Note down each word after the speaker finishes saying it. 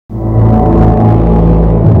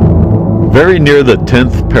Very near the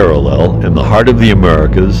 10th parallel, in the heart of the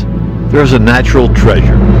Americas, there's a natural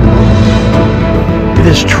treasure. It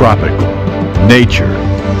is tropical, nature,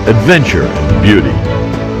 adventure, and beauty.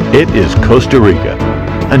 It is Costa Rica,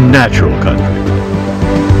 a natural country,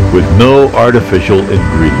 with no artificial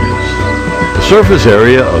ingredients. A surface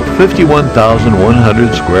area of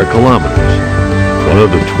 51,100 square kilometers, one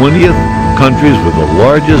of the 20th countries with the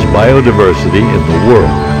largest biodiversity in the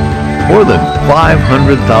world. More than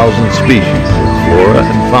 500,000 species of flora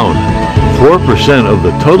and fauna. 4% of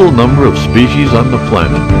the total number of species on the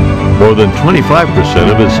planet. More than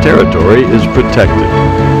 25% of its territory is protected.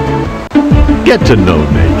 Get to know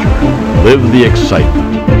nature. Live the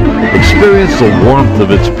excitement. Experience the warmth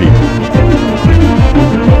of its people.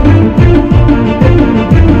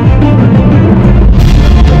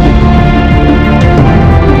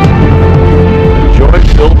 The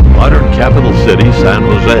joy-filled modern capital city, San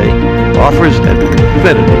Jose, offers an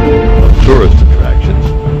infinity of tourist attractions.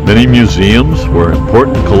 Many museums where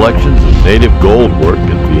important collections of native gold work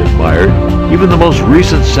can be admired, even the most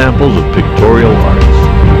recent samples of pictorial arts.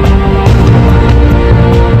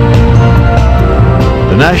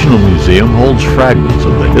 The National Museum holds fragments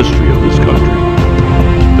of the history of this country.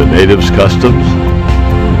 The natives' customs,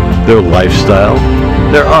 their lifestyle,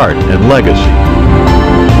 their art and legacy.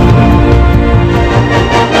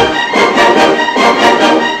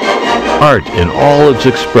 Art in all its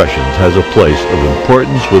expressions has a place of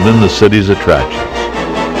importance within the city's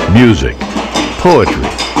attractions. Music, poetry,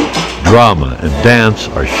 drama, and dance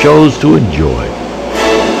are shows to enjoy.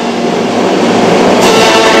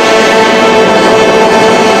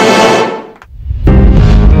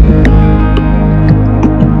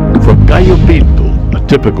 From gallo pinto, a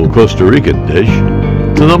typical Costa Rican dish,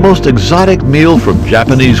 to the most exotic meal from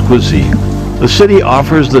Japanese cuisine, the city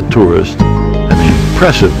offers the tourist an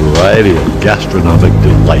impressive variety of gastronomic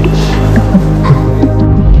delights.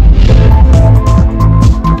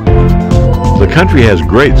 The country has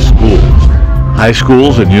great schools, high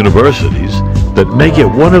schools and universities that make it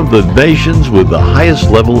one of the nations with the highest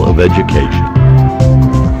level of education.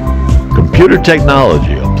 Computer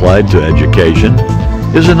technology applied to education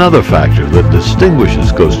is another factor that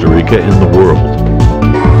distinguishes Costa Rica in the world.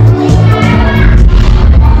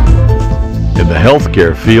 In the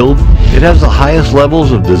healthcare field, it has the highest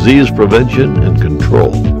levels of disease prevention and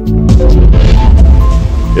control.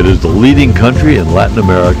 It is the leading country in Latin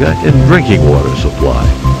America in drinking water supply.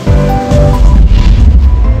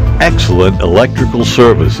 Excellent electrical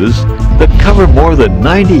services that cover more than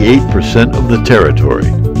 98% of the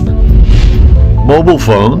territory. Mobile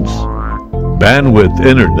phones, bandwidth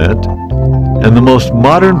internet, and the most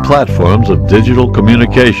modern platforms of digital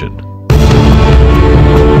communication.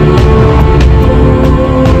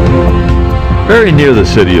 Very near the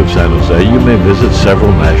city of San Jose, you may visit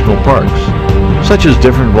several national parks, such as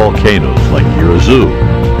different volcanoes like Irazu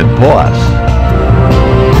and Poas.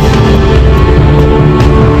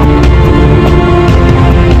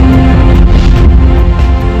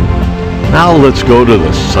 Now let's go to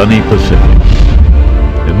the sunny Pacific.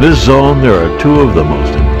 In this zone, there are two of the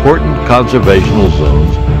most important conservational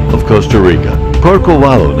zones of Costa Rica.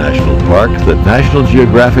 Corcovado National Park, that National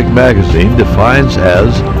Geographic magazine defines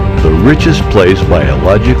as the richest place,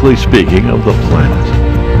 biologically speaking, of the planet,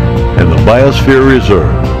 and the Biosphere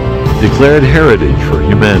Reserve, declared heritage for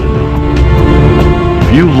humanity.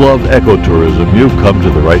 If you love ecotourism, you've come to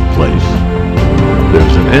the right place.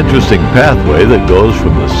 There's an interesting pathway that goes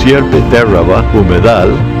from the Sierpe Terraba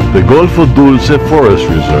Humedal, the Golfo Dulce Forest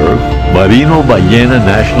Reserve, Marino Ballena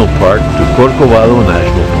National Park to Corcovado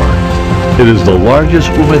National Park. It is the largest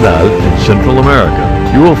humedal in Central America.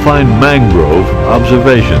 You will find mangrove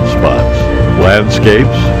observation spots,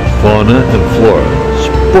 landscapes, fauna and flora,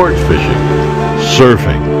 sport fishing,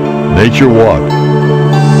 surfing, nature walk.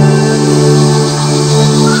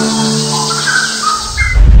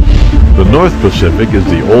 The North Pacific is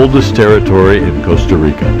the oldest territory in Costa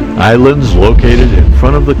Rica. Islands located in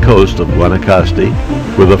front of the coast of Guanacaste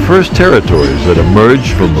were the first territories that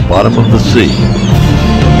emerged from the bottom of the sea.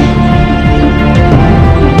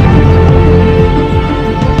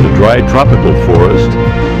 Dry tropical forest,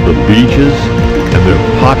 the beaches, and their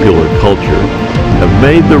popular culture have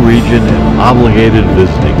made the region an obligated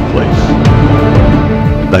visiting place.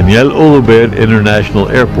 Daniel Olubert International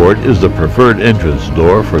Airport is the preferred entrance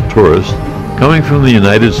door for tourists coming from the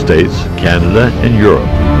United States, Canada, and Europe.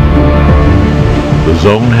 The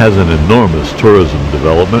zone has an enormous tourism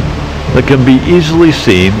development that can be easily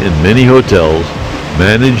seen in many hotels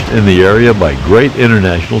managed in the area by great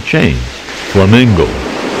international chains. Flamingo,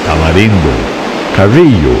 Tamarindo,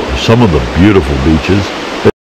 Carrillo are some of the beautiful beaches